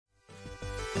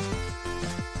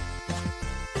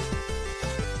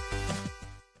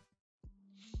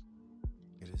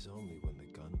is only when the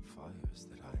gun fires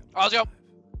that I am. Oh, let's go.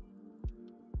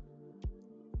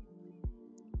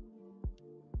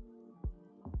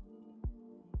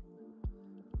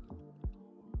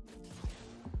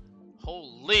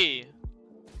 Holy.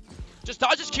 Just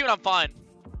dodge his Q and I'm fine.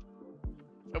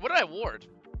 Wait, what did I ward?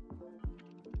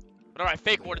 What did I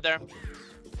fake warded there?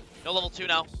 No level 2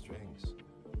 now. Strings.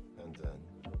 And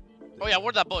then Oh yeah,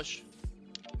 ward that bush.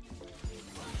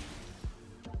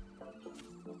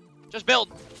 Just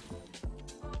build.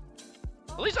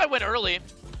 At least I went early.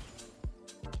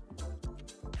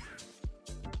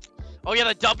 Oh yeah,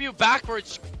 the W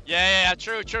backwards. Yeah,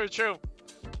 true. Get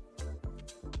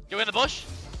in the bush.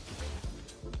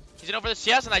 He's in over the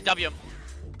CS and I W him.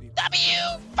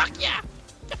 W! Fuck yeah!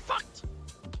 Get fucked.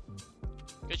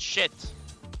 Good shit.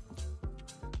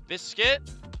 Biscuit.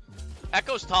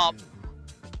 Echo's top.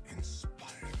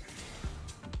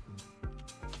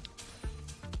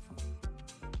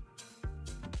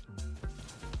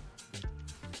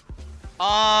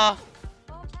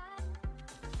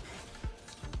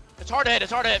 It's hard to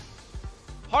hit,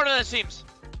 Harder than it seems.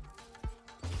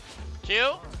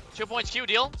 Q. 2 points Q,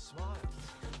 deal.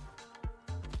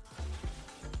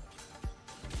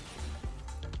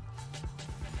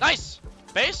 Nice!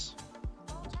 Base?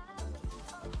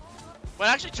 Wait,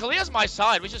 actually, Talia's my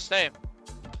side. We should stay.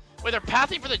 Wait, they're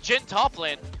pathing for the Jhin top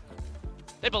lane.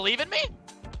 They believe in me?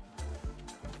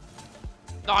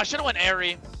 No, I should've went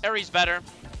Airy. Airy's better.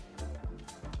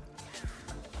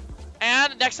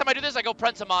 And next time I do this, I go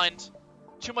Prince of Mind.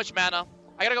 Too much mana.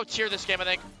 I gotta go tier this game, I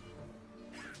think.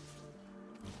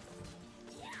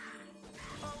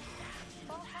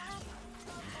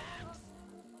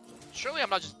 Surely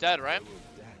I'm not just dead, right?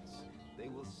 They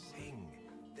will sing.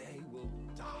 They will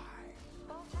die.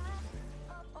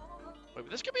 Wait, but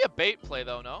this could be a bait play,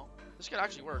 though, no? This could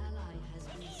actually work.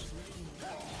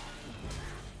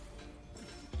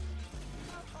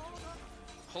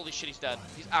 Holy shit, he's dead.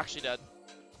 He's actually dead.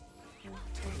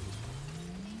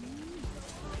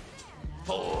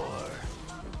 4. Oh,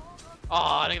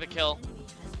 I didn't get the kill.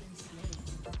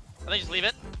 I think just leave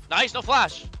it. Nice, no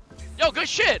flash. Yo, good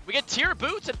shit. We get tier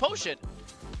boots and potion.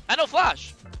 And no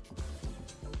flash.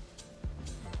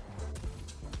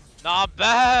 Not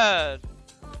bad.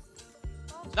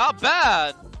 Not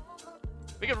bad.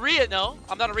 We can re-it, no?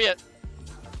 I'm not a re-it.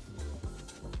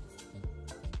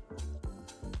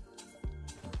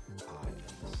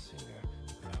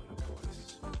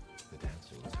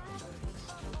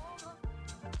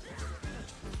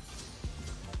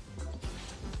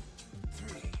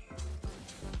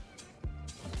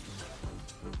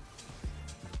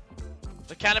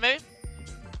 The cannon maybe?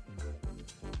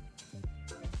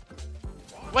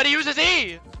 When he uses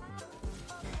E!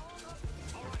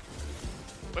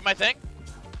 Wait, my thing?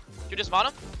 You just mount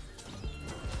him?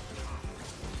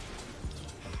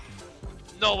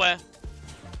 No way.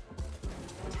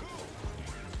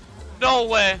 No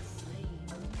way.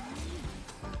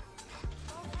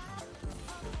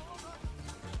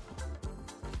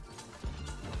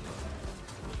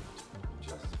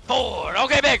 Four.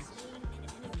 Okay, big.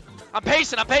 I'm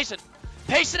pacing.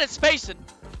 Pacing and spacing.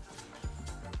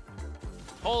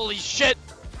 Holy shit.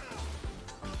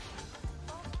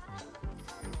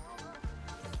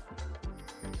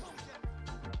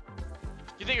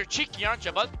 You think you're cheeky, aren't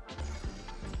you, bud?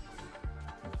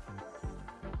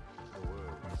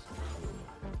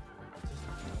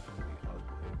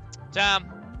 Damn.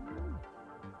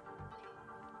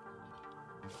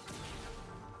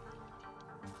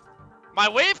 My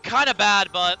wave kind of bad,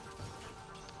 but...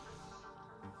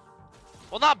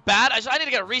 Well, not bad. I need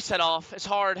to get a reset off. It's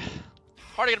hard.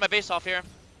 Hard to get my base off here.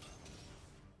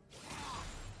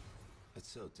 It's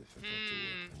so difficult to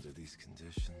work under these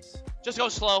conditions. Just go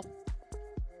slow.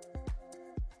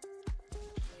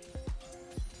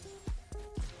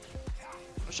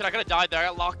 Oh shit, I could have died there. I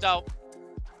got locked out.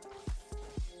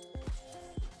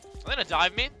 Are they gonna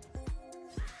dive me?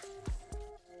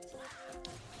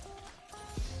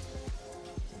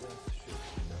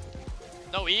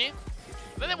 No E?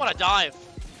 I think they want to dive.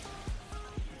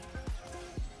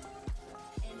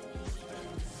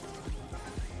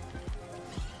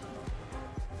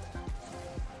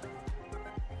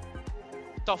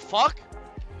 The fuck?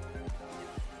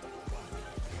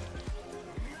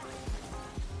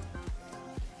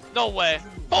 No way.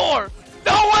 4!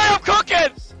 No way, I'm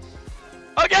cooking!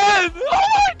 Again! Oh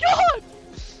my god!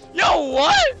 Yo,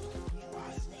 what?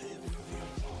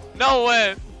 No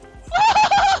way.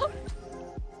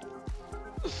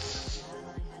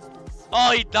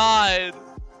 Oh, he died.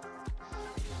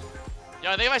 Yo,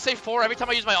 I think if I say 4 every time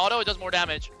I use my auto, it does more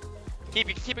damage. Keep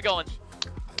it going.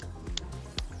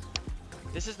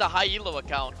 This is the high elo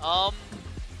account.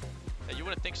 Yeah, you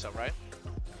wouldn't think so, right?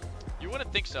 You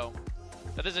wouldn't think so.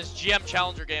 That this is GM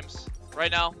Challenger games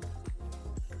right now.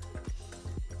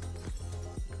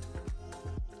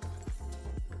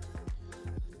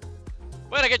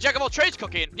 Wait, I get Jack of all trades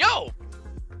cooking. Yo!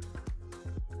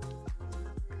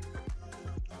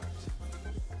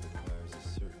 Requires a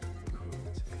certain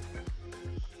cruelty.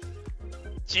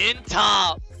 Jhin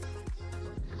top.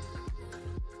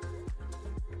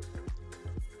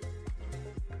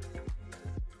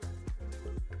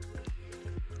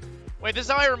 Wait, this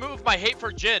is how I remove my hate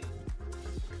for Jhin.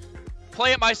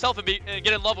 Play it myself and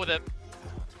get in love with it.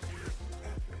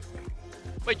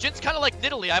 Wait, Jin's kind of like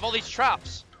Nidalee. I have all these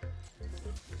traps.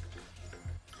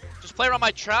 Just play around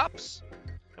my traps,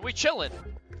 and we chillin'.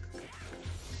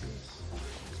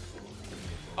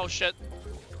 Oh shit.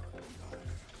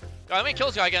 God, let me kill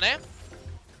this guy again, eh?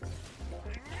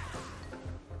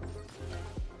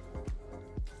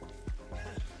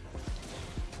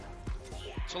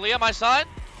 So Lee on my side.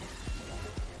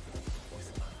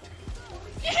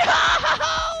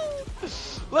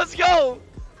 Let's go!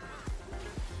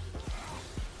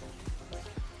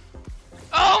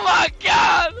 Oh my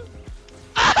god!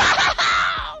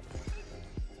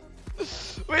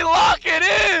 We lock it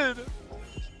in!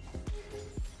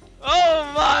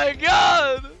 Oh my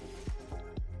god!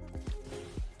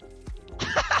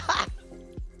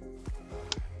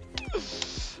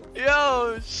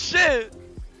 Yo, shit!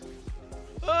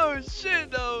 Oh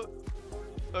shit, no!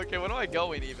 Okay, where am I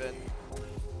going even?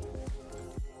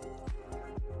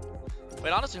 Wait,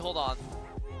 honestly, hold on.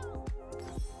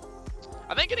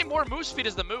 I think getting more move speed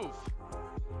is the move.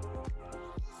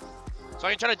 So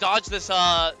I can try to dodge this,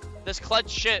 this Kled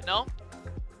shit, no?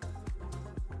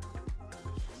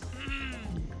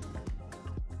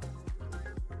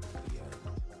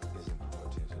 Is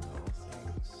important in all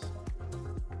things.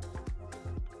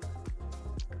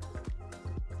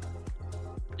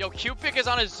 Yo, Q-Pick is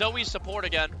on his Zoe support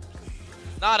again.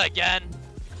 Not again.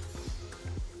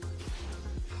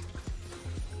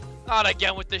 Not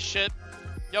again with this shit.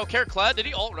 Yo, care Kled, did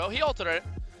he ult, bro? He ulted it.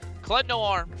 Kled no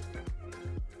arm.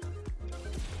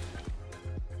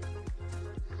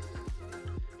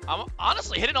 I'm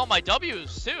honestly hitting all my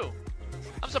W's too.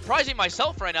 I'm surprising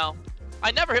myself right now.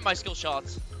 I never hit my skill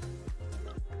shots.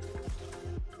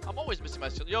 I'm always missing my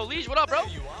skill. Yo, Liege, what up, bro?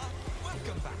 There you are.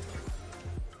 Welcome back.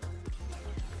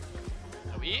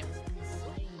 No E.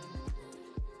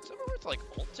 Is it worth like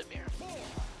ult him here?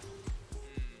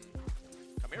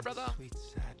 Come here, brother. Sweet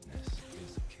sadness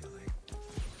is killing.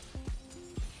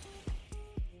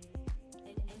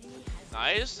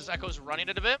 Nice. This Echo's running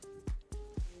it a bit.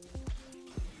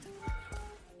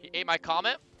 He ate my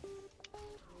comment.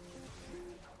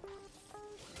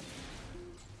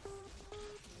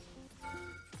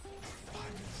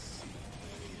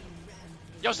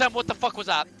 Yo, Sam, what the fuck was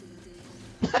that?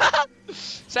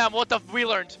 Sam, what the we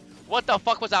learned? What the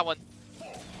fuck was that one?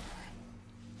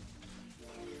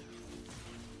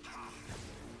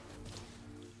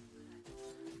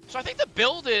 So I think the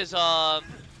build is what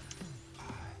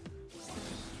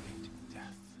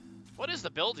is the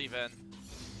build even?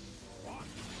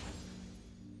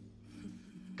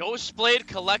 Ghostblade,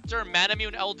 Collector,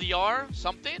 Manamune, LDR,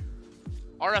 something?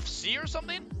 RFC or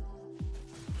something?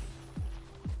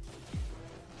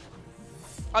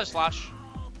 I just flash.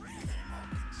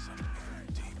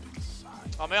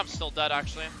 Oh, maybe I'm still dead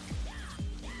actually.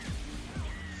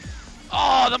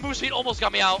 Oh, the move speed almost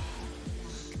got me out.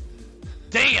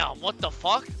 Damn, what the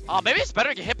fuck? Oh, maybe it's better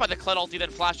to get hit by the Kled ulti than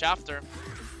flash after.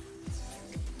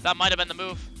 That might have been the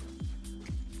move.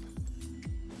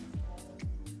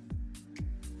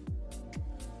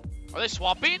 Are they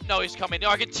swapping? No, he's coming. Yo,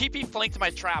 I can TP flank to my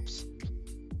traps.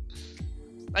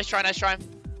 Nice try, nice try.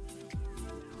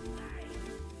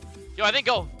 Yo, I think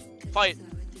go. Fight.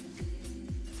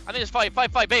 I think it's fight,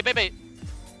 fight, fight. Bait, bait, bait.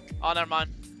 Oh, never mind.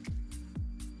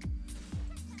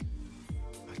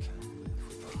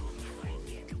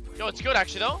 Yo, it's good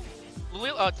actually though.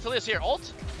 Talia's here.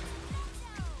 Ult.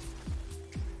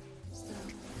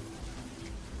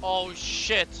 Oh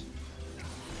shit.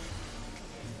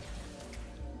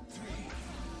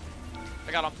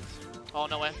 I got him. Oh,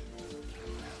 no way.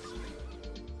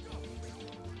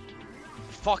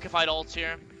 Fuck if I'd ult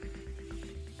here.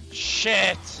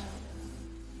 Shit.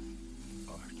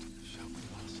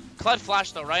 Kled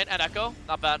flash though, right? And Echo.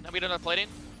 Not bad. And we did another plating.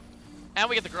 And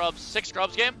we get the grubs. 6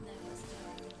 grubs game.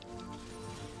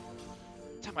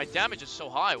 Damn, my damage is so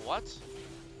high. What?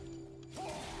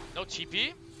 No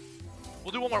TP.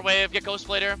 We'll do one more wave. Get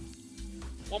Ghostblade here.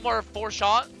 One more 4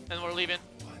 shot. And we're leaving.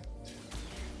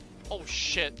 Oh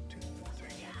shit.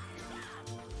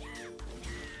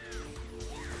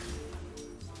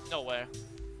 No way.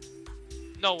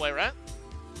 No way, right?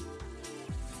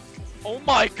 Oh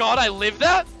my god, I lived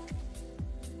that?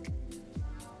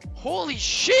 Holy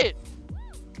shit!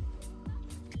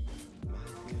 My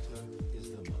theater is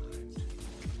the mind.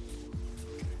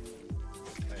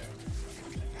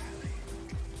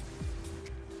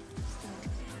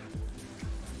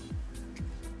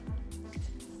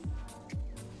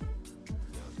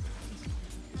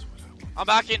 I'm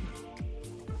back in.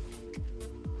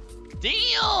 Damn! Do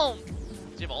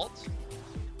you have ult?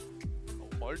 Oh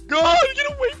my god, get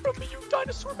away from me, you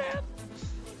dinosaur man!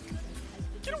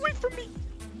 Get away from me!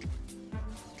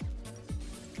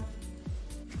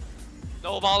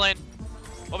 No ball in.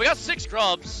 Well, we got 6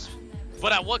 grubs,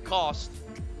 but at what cost?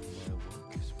 My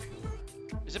work is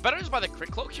pure. Is it better just by the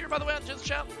crit cloak here, by the way, on Jin's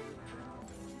chat?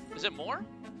 Is it more?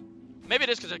 Maybe it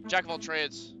is because of Jack of all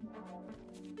trades.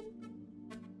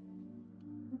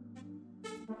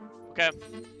 Okay.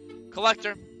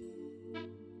 Collector.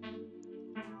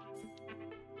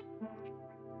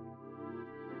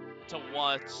 To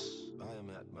what? I am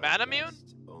at my Mana immune?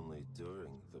 best only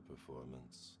during the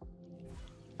performance.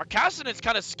 Our Cassidon's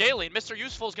kind of scaling. Mr.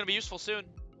 Useful is going to be useful soon.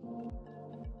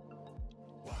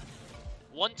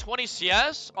 120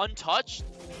 CS, untouched.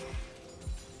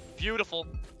 Beautiful.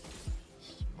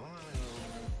 Smile,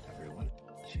 everyone.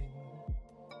 Jhin.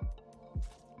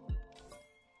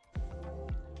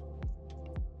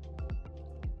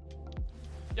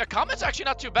 Yeah, Comet's actually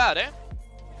not too bad, eh?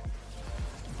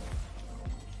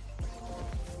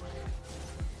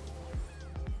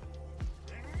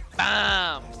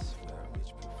 Bam! I swear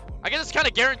which performance I guess it's kind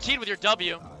of guaranteed with your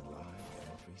W. I lie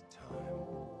every time.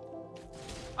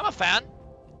 I'm a fan.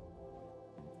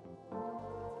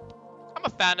 I'm a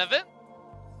fan of it.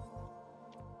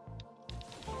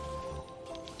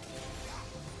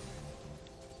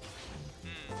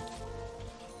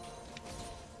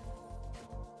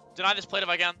 Deny this plate if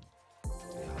I can.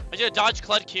 I did a dodge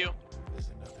Clud Q. There's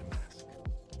another mask.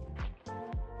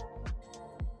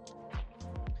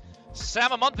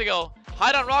 Sam a month ago.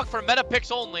 Hide on rock for meta picks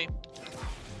only.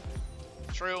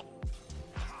 True.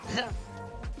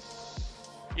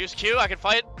 Use Q, I can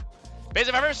fight. Basically,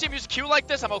 if I've ever seen him use Q like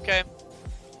this, I'm okay.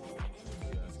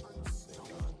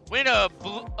 We need a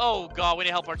oh god, we need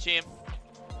to help our team.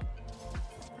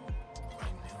 I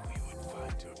knew you would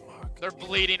find your mark. They're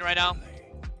bleeding right now.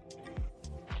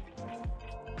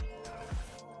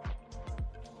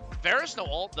 Varus no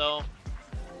ult though.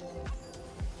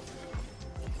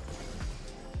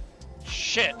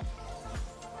 Shit.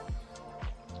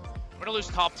 We're gonna lose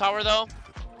top tower though.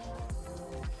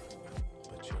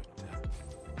 But your death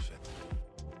shall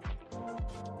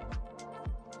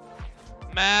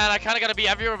Man, I kinda gotta be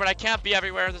everywhere, but I can't be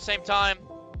everywhere at the same time.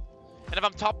 And if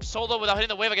I'm top solo without hitting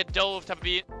the wave, I get dove type of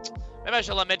beat. Maybe I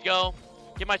should let mid go.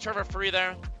 Get my Trevor free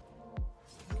there.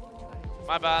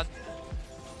 My bad.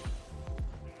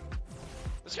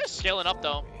 This guy's scaling up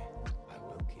though. I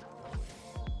will keep going.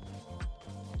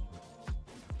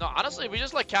 No, honestly, we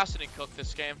just let Cassidon cook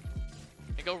this game.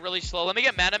 And go really slow. Let me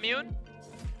get mana immune.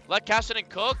 Let Cassidon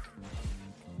cook.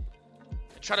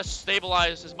 And try to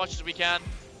stabilize as much as we can.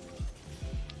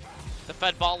 The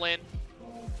Fed bot lane.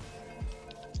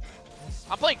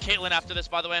 I'm playing Caitlyn after this,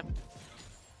 by the way.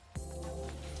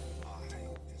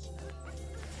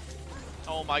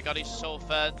 Oh my god, he's so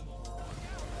fed.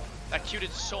 That Q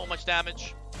did so much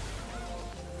damage.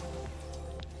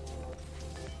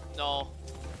 No.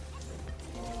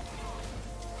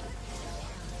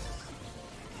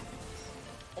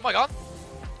 Oh my god.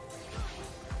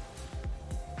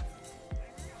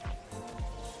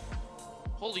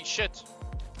 Holy shit.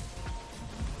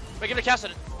 Wait, give it to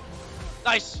Cassidon.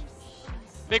 Nice.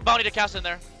 Big bounty to Cassidon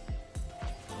there.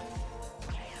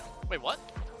 Wait, what?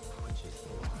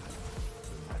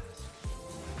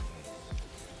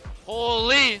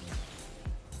 Holy.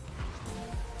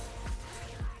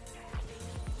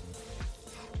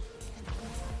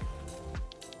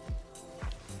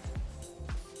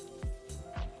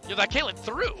 Yo, that Caitlyn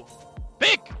threw.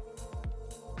 Big.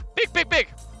 Big, big, big.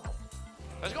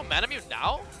 Let's go mana mute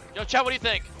now? Yo, chat, what do you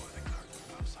think?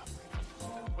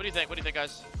 What do you think? What do you think,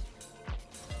 guys?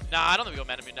 Nah, I don't think we go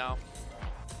mana mute now.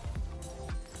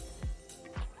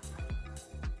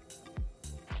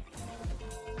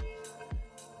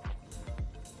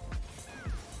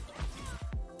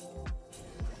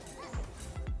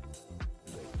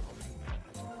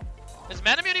 Is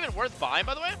mana mute even worth buying,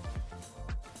 by the way?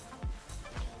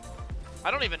 I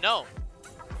don't even know.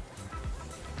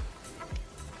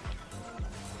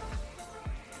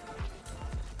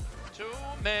 Two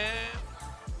man.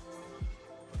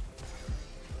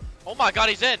 Oh my god,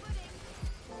 he's in.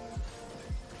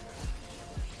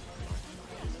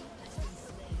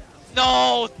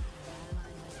 No!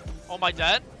 Oh, am I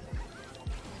dead?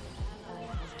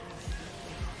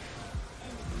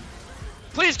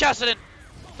 Please cast it in!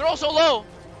 They're all so low!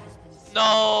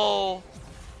 No!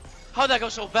 How'd that go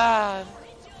so bad?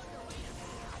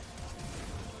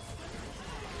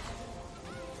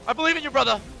 I believe in you,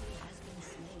 brother!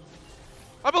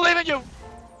 I believe in you!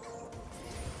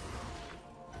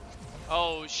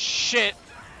 Oh, shit.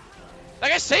 That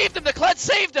guy saved him! The Kled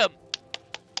saved him!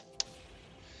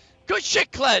 Good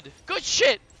shit, Kled! Good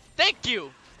shit! Thank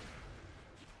you!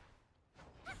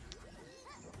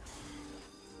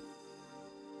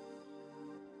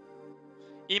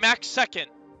 Emax second.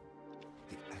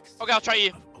 Okay, I'll try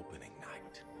E. Opening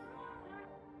night.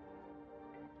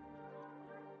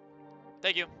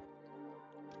 Thank you.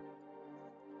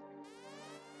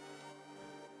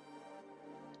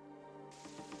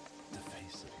 The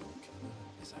face of your killer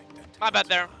is identical. My bad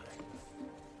there.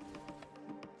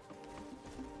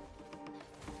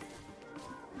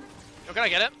 Yo, can I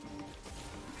get it?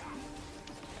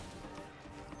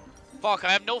 Fuck,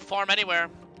 I have no farm anywhere.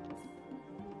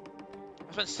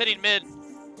 I've been sitting mid.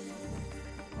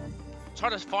 It's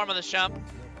hard to farm on this champ. No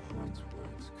poet's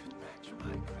words could match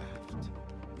my craft.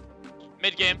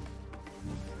 Mid game.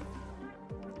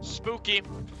 Spooky.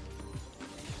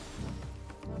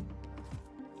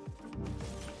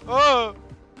 Oh!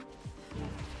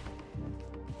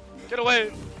 Get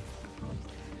away!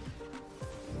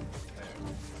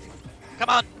 Come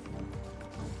on!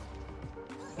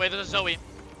 Wait, there's a Zoe.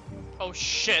 Oh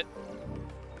shit.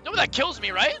 No, that kills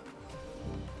me, right?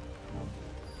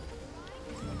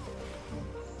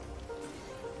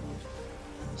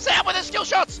 Sam with his skill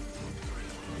shots!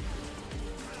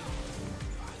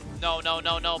 No, no,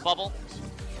 no, no, bubble.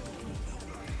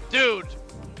 Dude!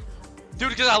 Dude,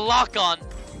 because I lock on.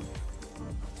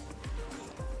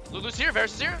 Lulu's here,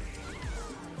 Varus is here.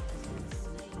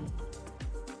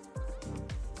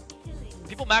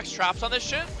 People max traps on this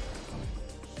shit?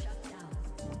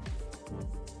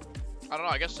 I don't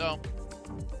know, I guess so.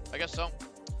 I guess so.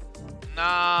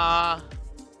 Nah.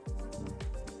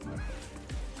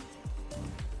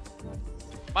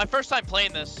 My first time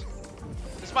playing this.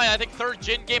 This is my, I think, third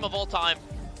Jhin game of all time.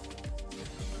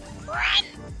 Run!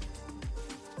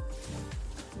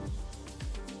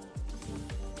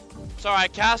 It's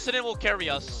alright, Cassidy will carry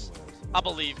us. I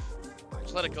believe.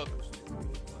 Just let it cook.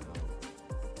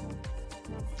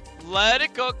 Let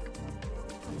it cook.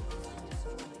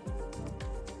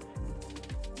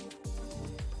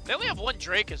 They only have one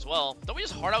Drake as well. Don't we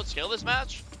just hard outscale this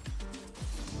match?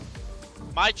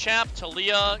 My champ,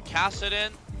 Talia,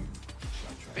 Cassidon.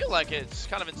 I feel like it's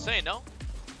kind of insane, no?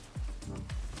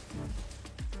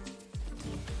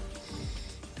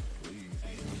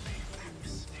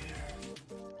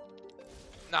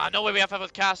 Nah, no way we have 5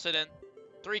 with Cassidon.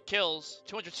 3 kills,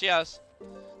 200 CS.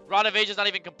 Rod of Age is not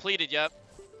even completed yet.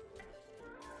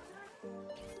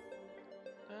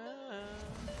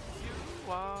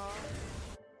 You are.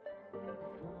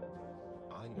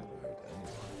 I never heard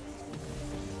anyone.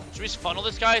 Should we just funnel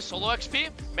this guy solo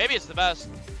XP? Maybe it's the best.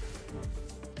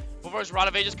 Before his Rod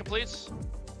of Ages completes.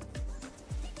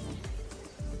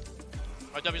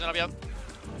 Alright, W's not up yet.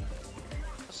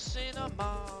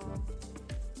 Cinema.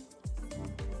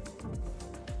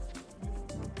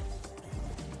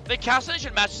 I think Cassidy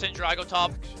should match Syndra. I go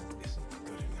top.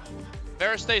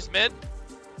 Varus stays mid.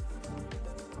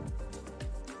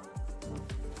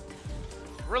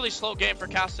 Really slow game for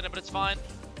Cassidy, but it's fine.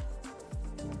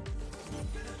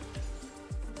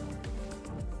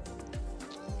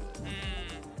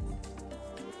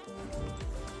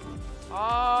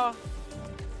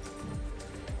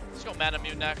 Let's go Mana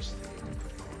Mute next.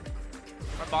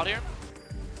 Our bot here.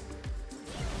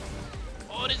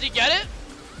 Oh, does he get it?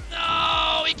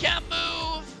 No, he can't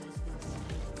move.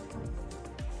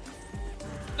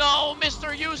 No,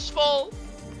 Mr. Useful.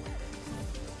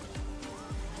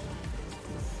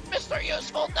 Mr.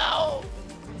 Useful, no.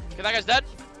 Okay, that guy's dead.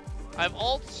 I have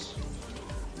ults.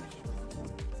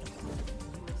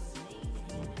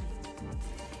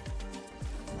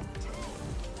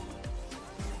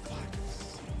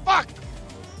 Fuck!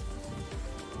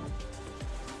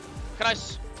 Can I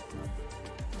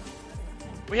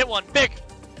We hit one. Big!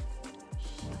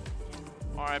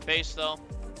 Alright, base though.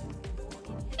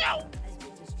 No!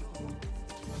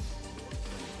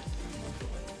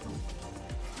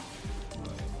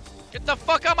 Get the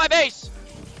fuck out of my base!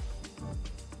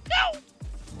 No!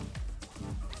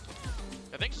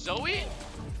 I think Zoe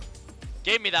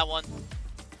gave me that one.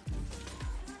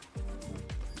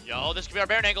 Yo, this could be our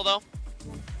Baron angle though.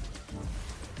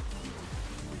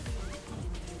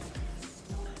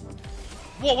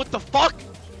 Whoa, what the fuck?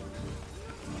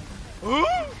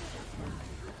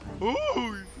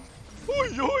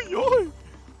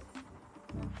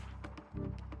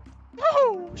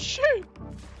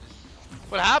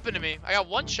 What happened to me? I got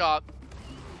one shot.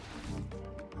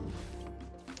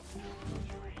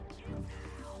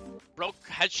 Broke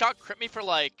headshot crit me for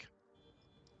like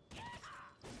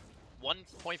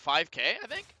 1.5k, I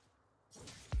think.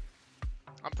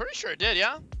 I'm pretty sure it did,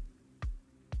 yeah.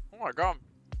 Oh my god.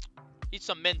 Eat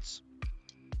some mints.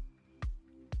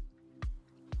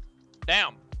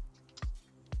 Damn.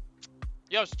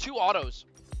 Yo, it's 2 autos.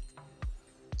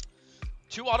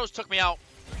 2 autos took me out.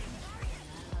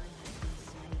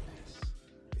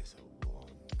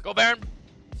 Go, Baron.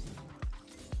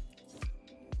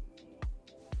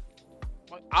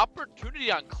 What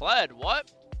opportunity on Kled?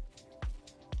 What?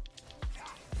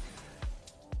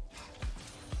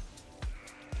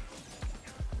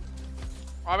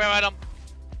 Alright, him.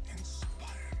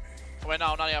 Oh, wait,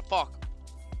 no, not yet. Fuck.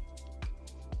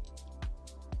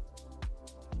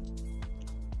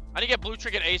 I need to get blue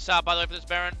trinket ASAP, by the way, for this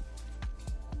Baron.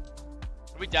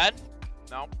 Are we dead?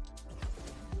 No.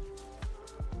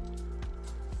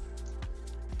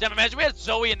 Damn, imagine we had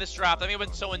Zoe in this draft. I think it would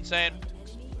have been so insane.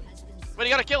 Wait, he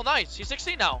got a kill. Nice. He's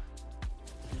 16 now.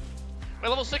 Wait,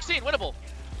 level 16. Winnable.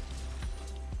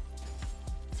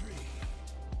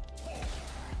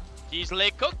 He's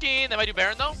late cooking. They might do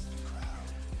Baron, though.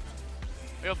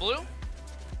 We have blue.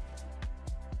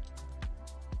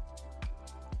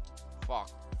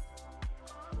 Fuck.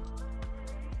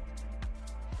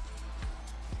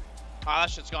 Ah, that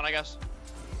shit's gone, I guess.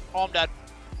 Oh, I'm dead.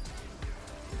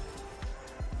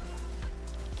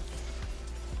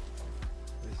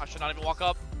 I should not even walk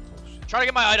up. Try to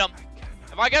get my item.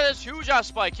 If I get this huge ass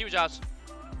spike, huge ass.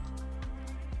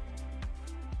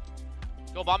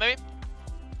 Go bomb, maybe.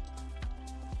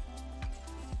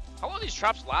 How long do these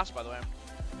traps last, by the way?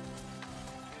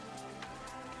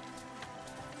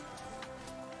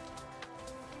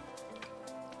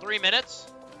 Three minutes?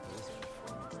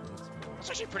 That's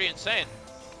actually pretty insane.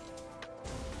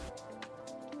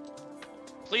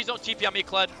 Please don't TP on me,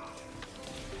 Kled.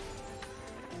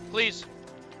 Please.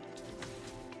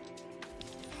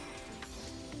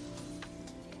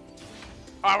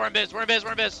 Alright, we're in biz, we're in biz,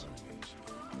 we're in biz.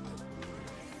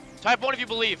 Type 1 if you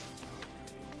believe.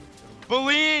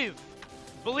 Believe!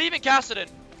 Believe in Cassidon.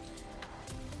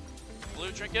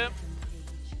 Blue trinket.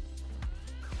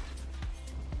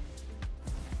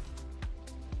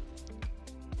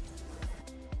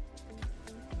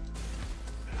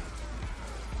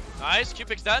 Nice,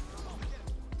 Cupid's dead.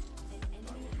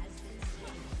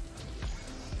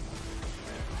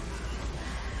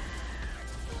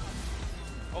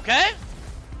 Okay.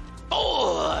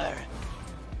 4.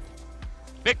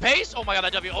 Big pace. Oh my god,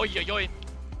 that W. Oh, yo, yo.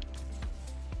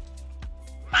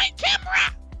 My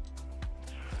camera.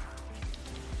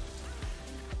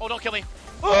 Oh, don't kill me.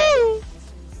 Oh!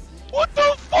 What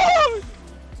the fuck?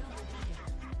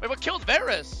 Wait, what killed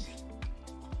Varus?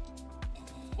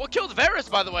 What killed Varus,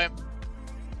 by the way?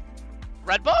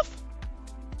 Red buff?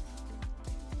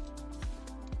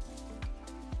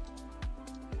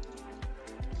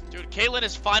 Dude, Caitlyn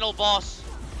is final boss.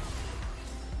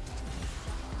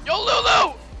 Yo,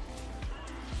 Lourlo!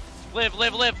 Live,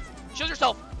 live, live. Shield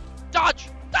yourself. Dodge!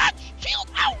 Dodge! Shield!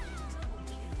 Ow!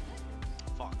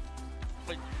 Fuck.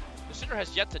 Wait, the Cinder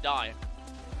has yet to die.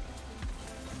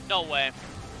 No way.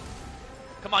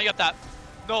 Come on, you got that.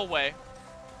 No way.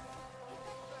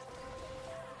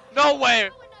 No way!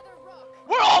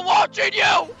 We're all watching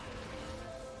you!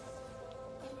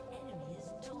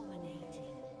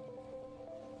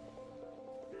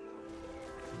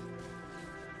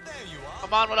 There you are.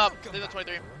 Come on, what up? Leave the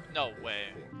 23. No way.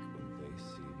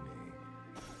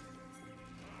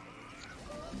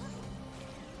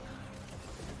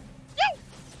 Yo!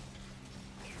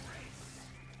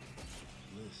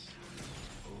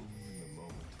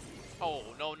 Oh,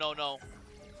 no, no, no.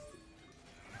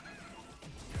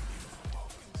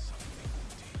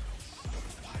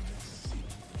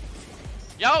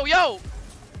 Yo, yo!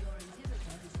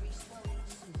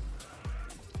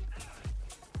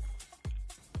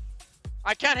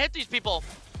 I can't hit these people.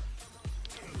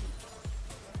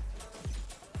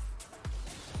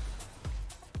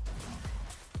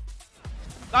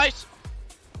 Nice.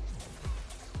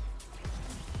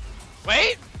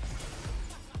 Wait.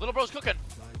 Little bro's cooking.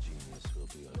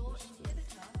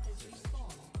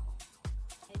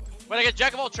 When I get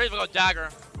Jack of all trades, we'll go dagger.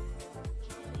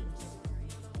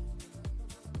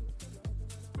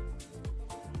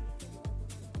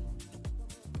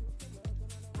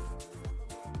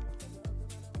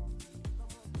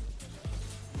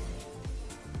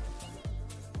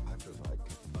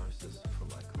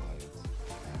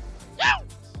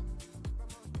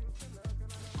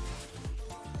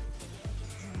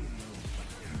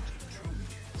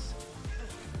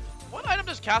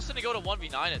 does Caston to go to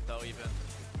 1v9 it though, even?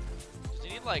 Does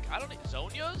he need like, I don't need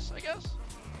Zonias, I guess?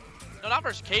 No, not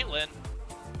versus Caitlyn.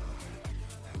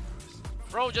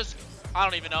 Bro, just, I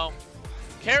don't even know.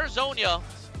 Care Zonia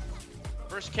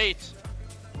versus Kate.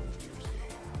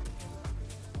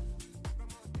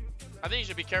 I think you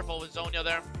should be careful with Zonia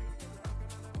there.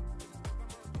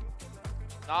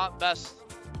 Not best.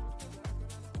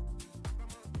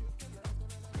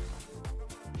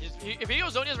 If he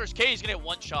goes Zonias versus Kate, he's gonna get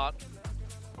one shot.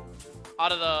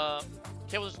 Out of the...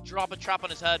 Kate will just drop a trap on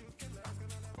his head.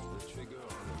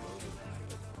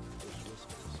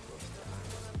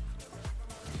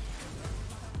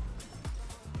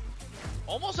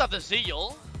 Almost at the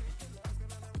Zeal.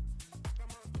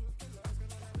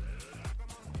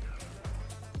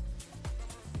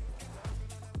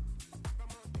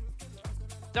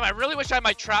 Damn, I really wish I had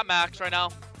my trap max right now.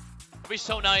 That'd be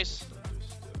so nice.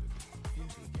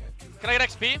 Can I get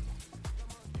XP?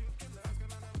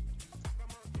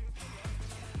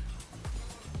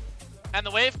 And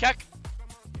the wave, Keck.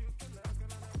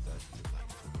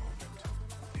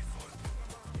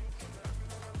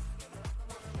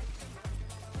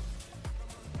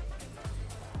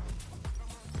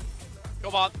 Go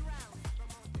bot.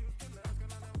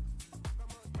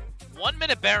 1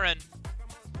 minute Baron.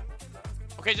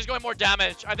 Okay, just going more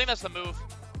damage. I think that's the move.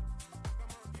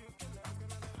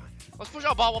 Let's push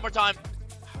out bot one more time.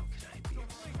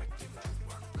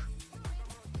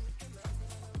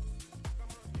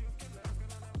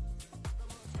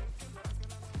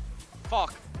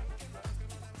 Fuck.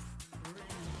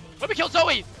 Let me kill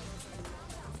Zoe!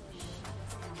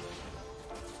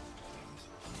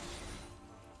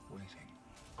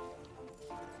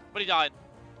 But he died.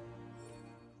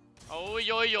 Oh,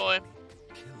 yo, yo.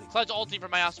 Sledge ulting for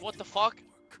my ass. What the fuck?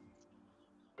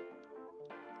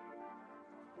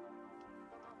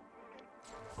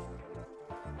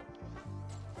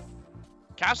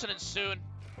 Casting in soon.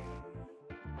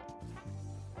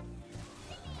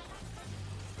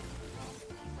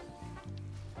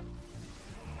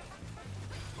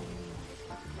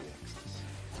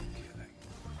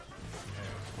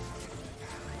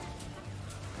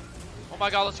 Oh my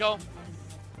god, let's go.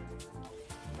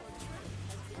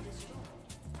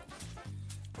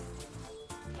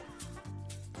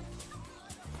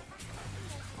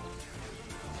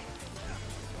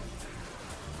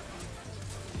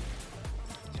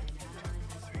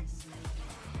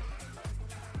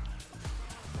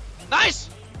 Nice!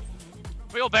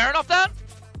 Can we go Baron off that?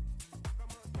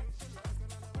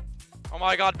 Oh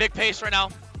my god, big pace right now.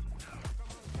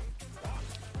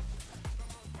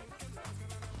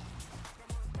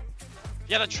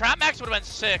 Yeah, the trap max would have been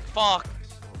sick. Fuck.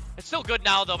 It's still good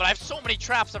now though, but I have so many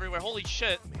traps everywhere. Holy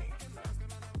shit.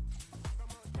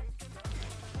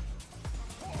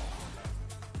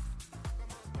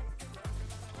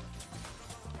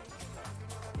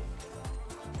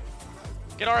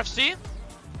 Get RFC.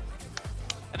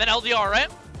 And then LDR, right?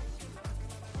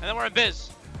 And then we're in biz.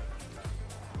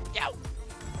 Yow.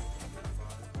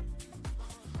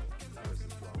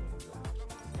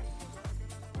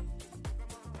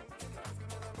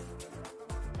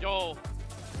 Yo.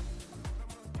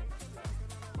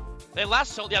 They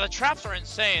last so... Yeah, the traps are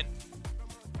insane.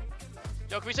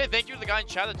 Yo, can we say thank you to the guy in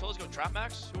chat that told us to go trap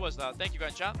max? Who was that? Thank you, guy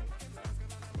in chat.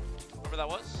 Whoever that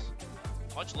was.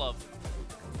 Much love.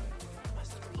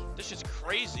 This is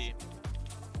crazy.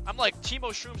 I'm like Timo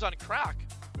Shrooms on crack.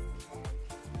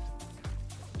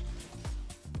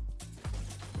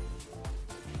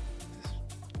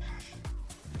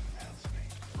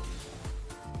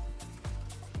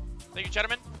 Thank you,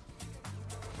 gentlemen.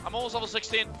 I'm almost level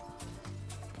 16.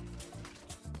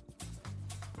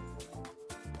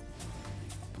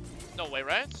 No way,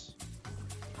 right?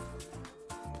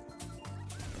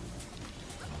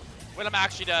 Wait, I'm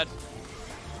actually dead.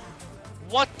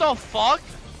 What the fuck?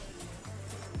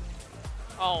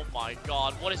 Oh my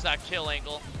god, what is that kill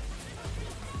angle?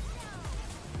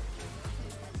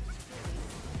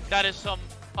 That is some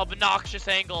obnoxious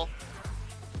angle.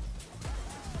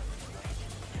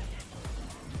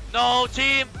 No,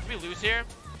 team! Did we lose here?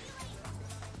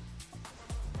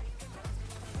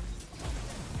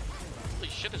 Holy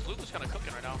shit, this Lourlo's kind of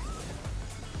cooking right now.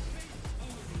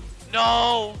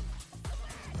 No!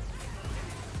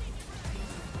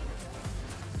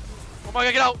 Oh my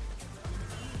god, get out!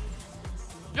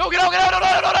 Yo, get out, get out! No,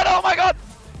 no, no, no, no, oh my god!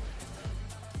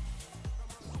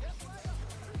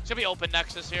 It's gonna be open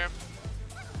Nexus here.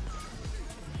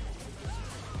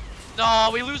 No,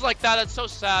 we lose like that, that's so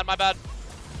sad, my bad.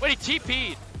 Wait, he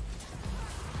TP'd.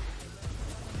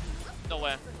 No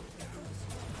way.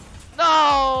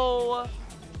 No!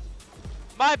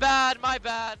 My bad, my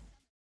bad.